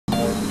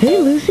Hey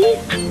Lucy,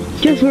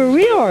 guess where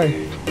we are?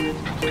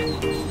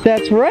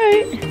 That's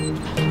right.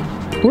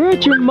 We're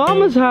at your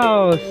mama's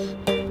house.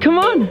 Come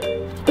on,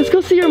 let's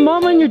go see your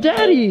mama and your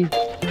daddy.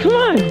 Come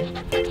on.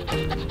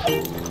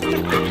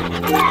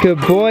 Good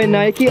boy,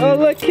 Nike. Oh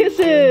look,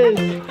 kisses.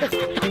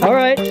 All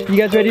right, you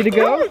guys ready to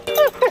go?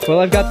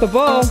 Well, I've got the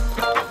ball.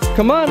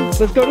 Come on,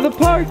 let's go to the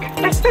park.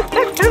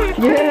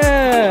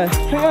 Yeah,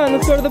 come on,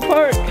 let's go to the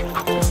park.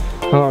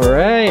 All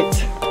right.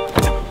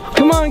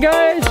 Come on,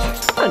 guys.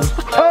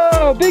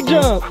 Oh, big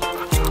jump.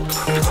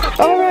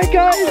 All right,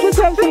 guys, let's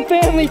have some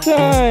family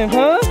time,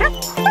 huh?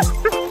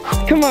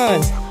 Come on.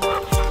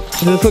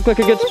 Does this look like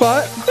a good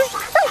spot?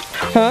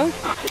 Huh?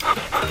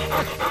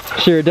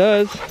 Sure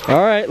does. All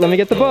right, let me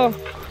get the ball.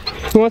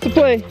 Who wants to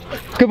play?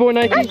 Good boy,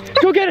 Nike.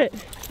 Go get it.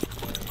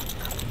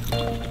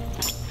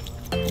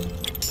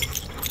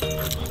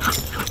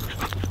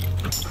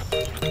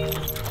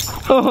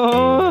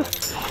 Oh,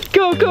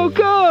 go, go,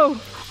 go.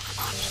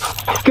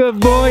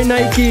 Good boy,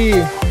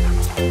 Nike.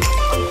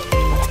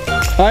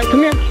 All right,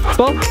 come here.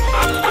 Ball.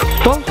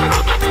 Ball.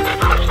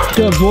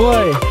 Good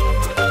boy.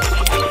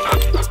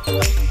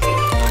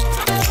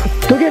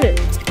 Go get it.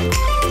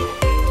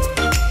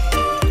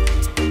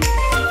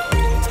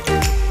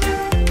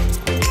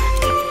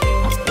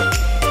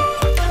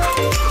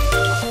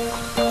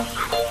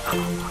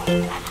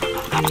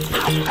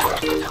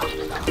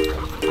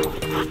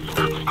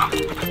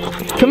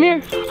 Come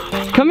here.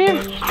 Come here.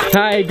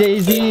 Hi,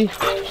 Daisy.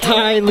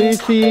 Hi,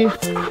 Lucy.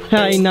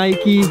 Hi,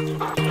 Nike.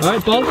 All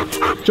right, ball.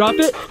 Drop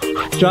it.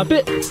 Drop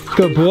it.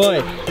 Good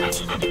boy.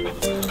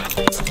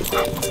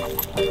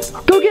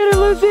 Go get it,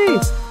 Lucy.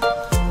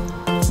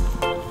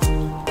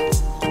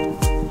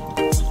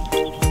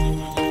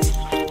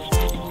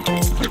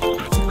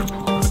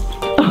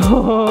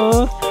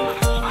 Oh,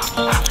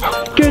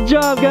 good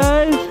job,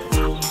 guys.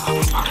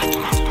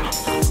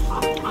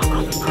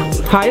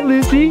 Hi,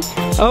 Lucy.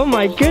 Oh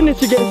my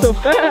goodness, you're getting so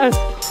fast.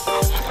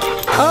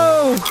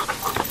 Oh,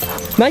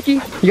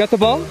 Nike, you got the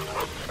ball?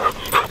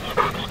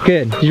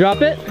 Good. Did you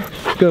drop it?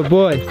 Good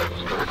boy.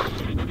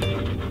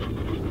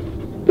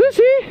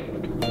 Lucy,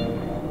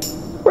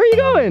 where are you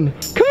going?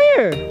 Come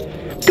here.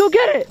 Go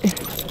get it.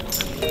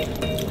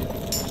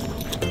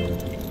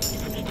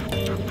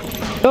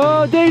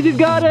 Oh, Daisy's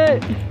got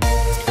it.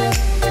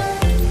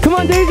 Come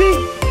on, Daisy.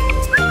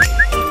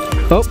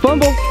 Oh,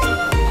 fumble.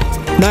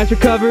 Nice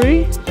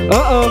recovery.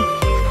 Uh-oh.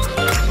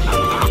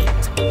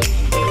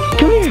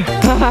 Come here.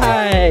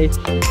 Hi.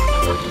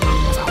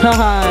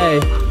 Hi.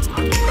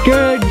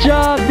 Good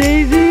job,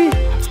 Daisy.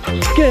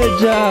 Good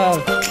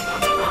job.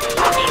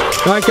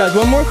 All right, guys,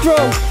 one more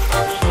throw.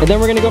 And then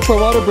we're gonna go for a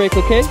water break,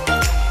 okay?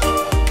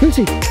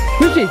 Lucy,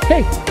 Lucy,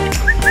 hey.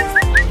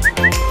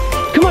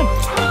 Come on,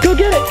 go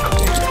get it.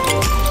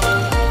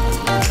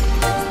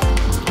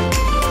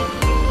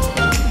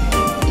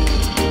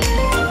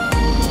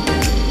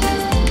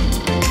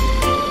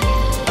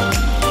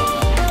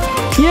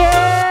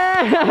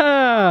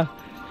 Yeah!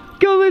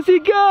 Go, Lucy,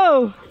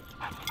 go!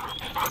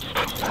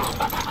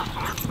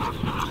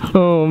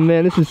 Oh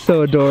man, this is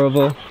so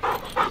adorable.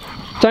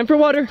 Time for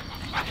water.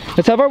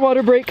 Let's have our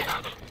water break.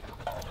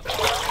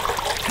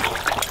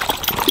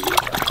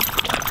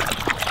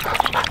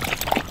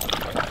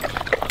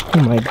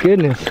 Oh my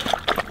goodness.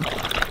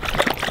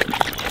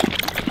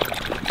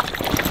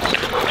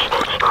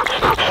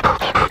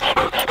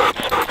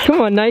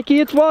 Come on, Nike,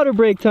 it's water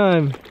break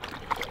time.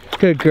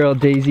 Good girl,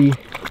 Daisy.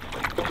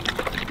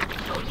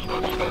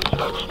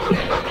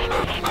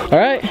 All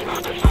right.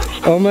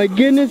 Oh my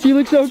goodness, you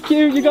look so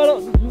cute. You got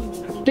a...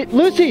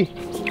 Lucy!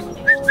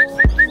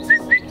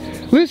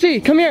 Lucy,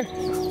 come here.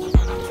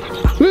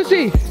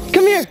 Lucy,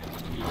 come here.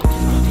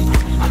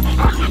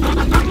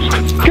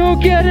 Go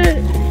get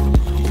it.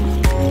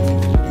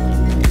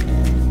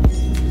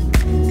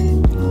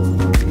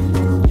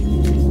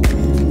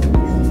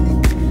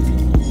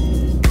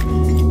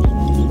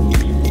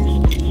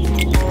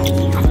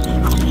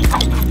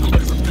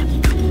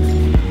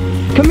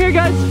 Come here,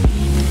 guys.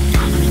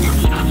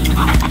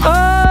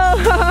 Oh,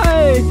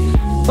 hi.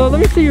 Oh, let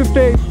me see your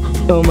face.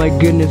 Oh my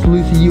goodness,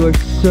 Lucy, you are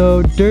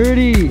so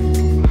dirty.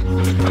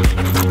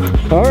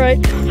 All right,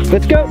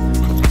 let's go.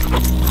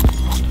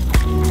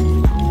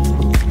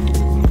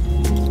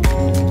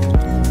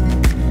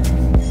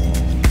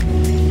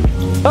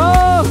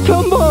 Oh,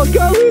 tumble,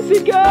 go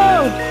Lucy,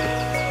 go.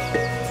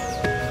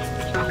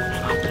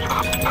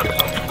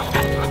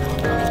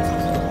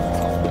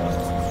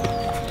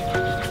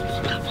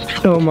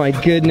 Oh my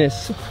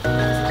goodness.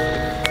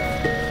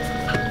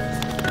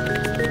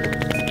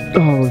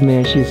 Oh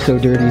man, she's so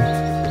dirty.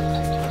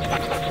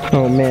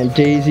 Oh man,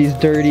 Daisy's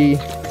dirty.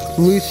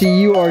 Lucy,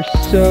 you are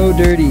so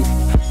dirty.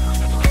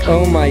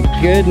 Oh my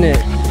goodness.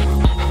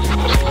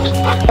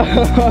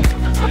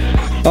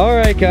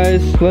 Alright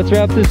guys, let's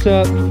wrap this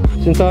up,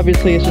 since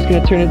obviously it's just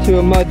gonna turn into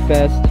a mud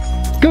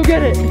fest. Go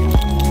get it!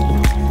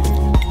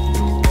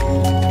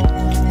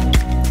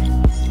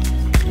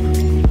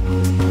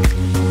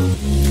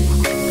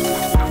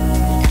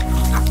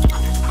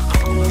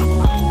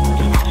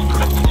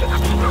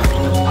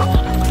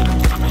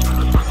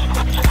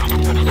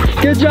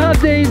 Good job,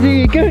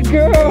 Daisy. Good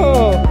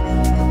girl.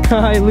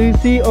 Hi,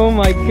 Lucy. Oh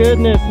my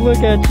goodness, look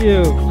at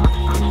you.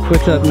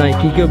 What's up,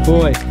 Nike? Good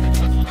boy.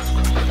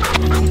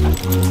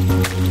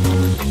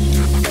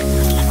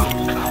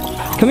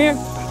 Come here.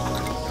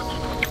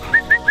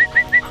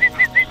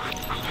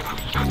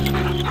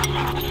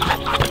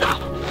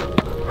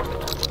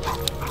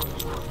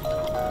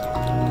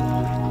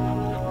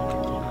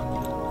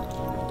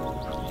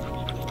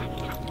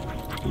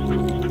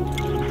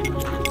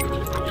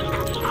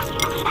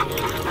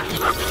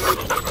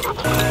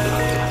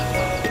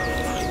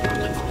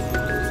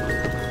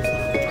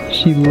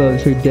 She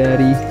loves her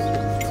daddy.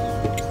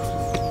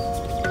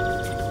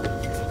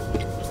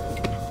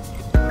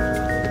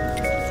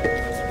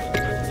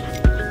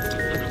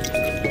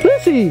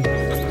 Lucy!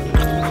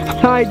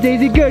 Hi,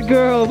 Daisy, good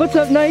girl. What's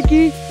up,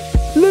 Nike?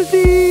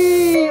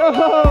 Lucy!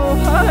 Oh,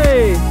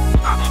 hi!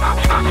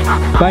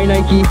 Bye,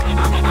 Nike.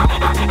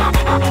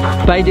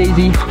 Bye,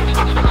 Daisy.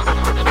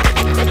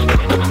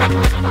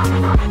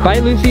 Bye,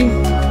 Lucy.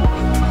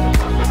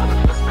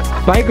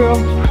 Bye,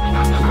 girl.